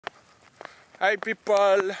Hi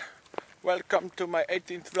people, welcome to my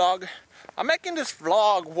 18th vlog. I'm making this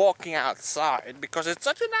vlog walking outside because it's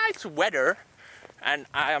such a nice weather and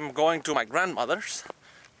I am going to my grandmother's,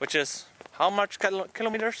 which is how much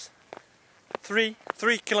kilometers? 3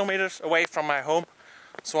 kilometers away from my home.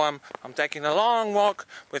 So I'm taking a long walk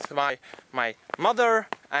with my mother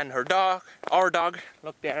and her dog, our dog.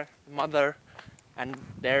 Look there, mother, and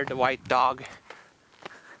there the white dog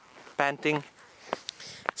panting.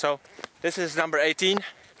 So this is number 18,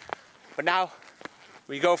 but now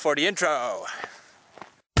we go for the intro.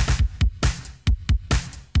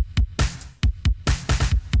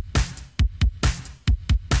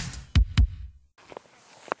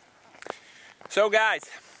 So guys,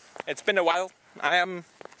 it's been a while. I am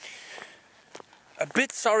a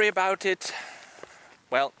bit sorry about it.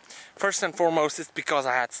 Well, first and foremost, it's because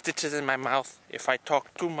I had stitches in my mouth. If I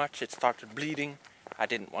talked too much, it started bleeding. I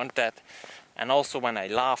didn't want that. And also when I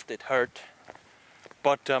laughed, it hurt.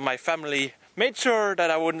 But my family made sure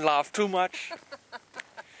that I wouldn't laugh too much.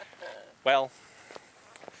 Well,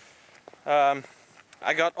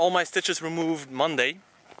 I got all my stitches removed Monday.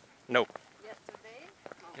 No.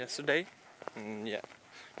 Yesterday? Yeah.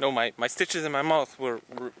 No, my stitches in my mouth were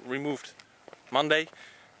removed Monday.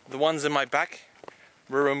 The ones in my back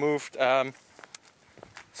were removed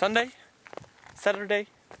Sunday? Saturday?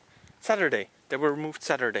 Saturday. They were removed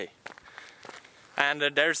Saturday. And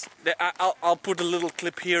I'll put a little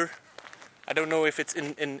clip here. I don't know if it's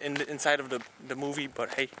inside of the movie,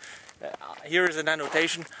 but hey, here is an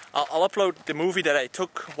annotation. I'll upload the movie that I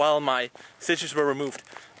took while my stitches were removed.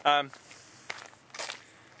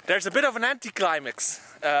 There's a bit of an anticlimax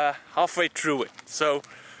halfway through it, so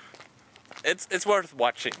it's worth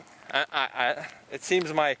watching. It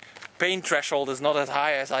seems my pain threshold is not as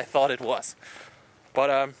high as I thought it was,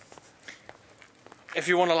 but if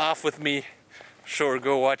you want to laugh with me, sure,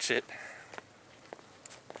 go watch it.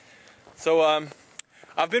 So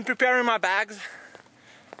I've been preparing my bags.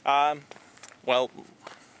 Well,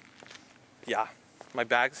 yeah, my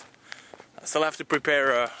bags. I still have to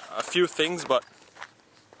prepare a few things, but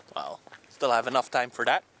well, still have enough time for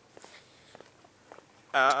that.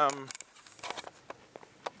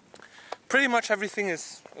 Pretty much everything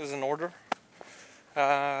is in order.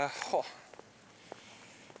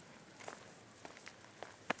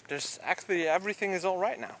 There's actually everything is all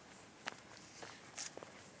right now.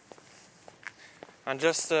 I'm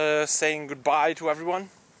just saying goodbye to everyone.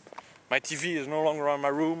 My TV is no longer in my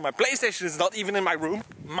room. My PlayStation is not even in my room.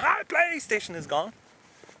 My PlayStation is gone.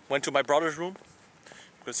 Went to my brother's room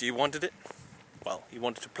because he wanted it. Well, he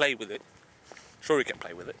wanted to play with it. Sure, he can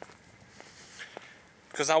play with it.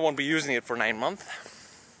 Because I won't be using it for 9 months.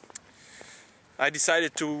 I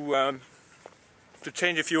decided to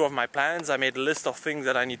change a few of my plans. I made a list of things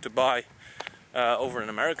that I need to buy over in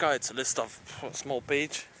America. It's a list of a small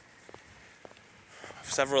page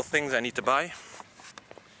of several things I need to buy.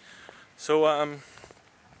 So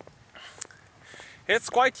it's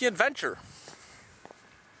quite the adventure.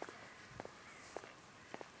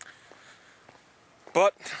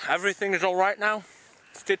 But everything is all right now.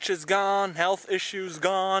 Stitches gone, health issues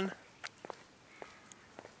gone.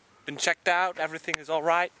 Been checked out, everything is all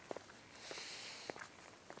right.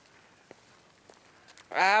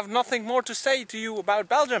 I have nothing more to say to you about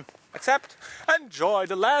Belgium, except enjoy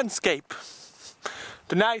the landscape.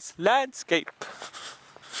 The nice landscape.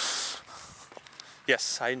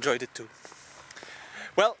 Yes, I enjoyed it too.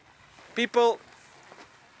 Well, people,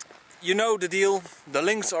 you know the deal. The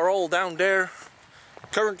links are all down there.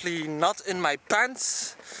 Currently not in my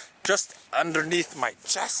pants, just underneath my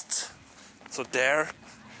chest. So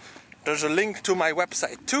there's a link to my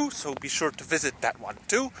website too, so be sure to visit that one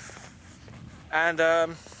too. And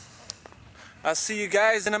I'll see you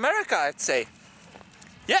guys in America, I'd say.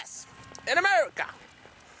 Yes, in America.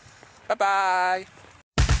 Bye-bye.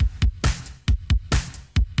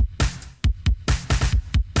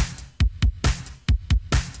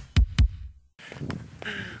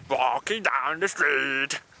 Walking down the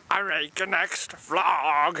street, I make a next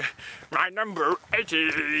vlog. My number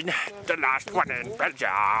 18, the last one in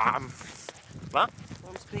Belgium. What?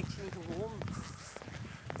 I'm speaking to home.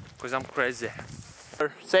 Because I'm crazy.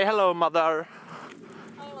 Say hello, mother.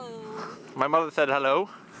 Hello. My mother said hello.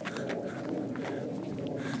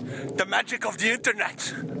 The magic of the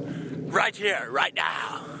internet. Right here, right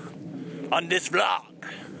now. On this vlog.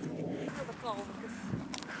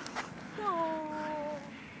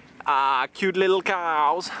 Ah, cute little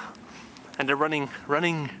cows. And they're running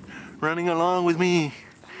along with me.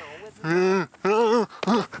 No, with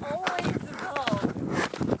always the dog.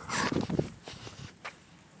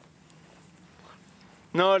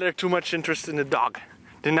 No, they're too much interested in the dog.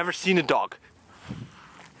 They've never seen a dog.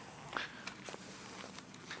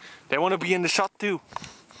 They want to be in the shot too.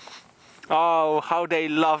 Oh, how they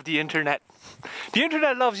love the internet. The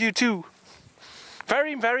internet loves you too.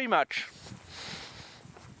 Very, very much.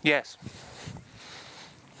 Yes.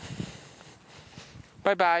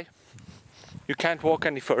 Bye-bye. You can't walk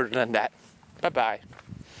any further than that. Bye-bye.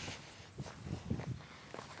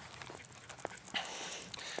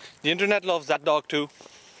 The internet loves that dog too.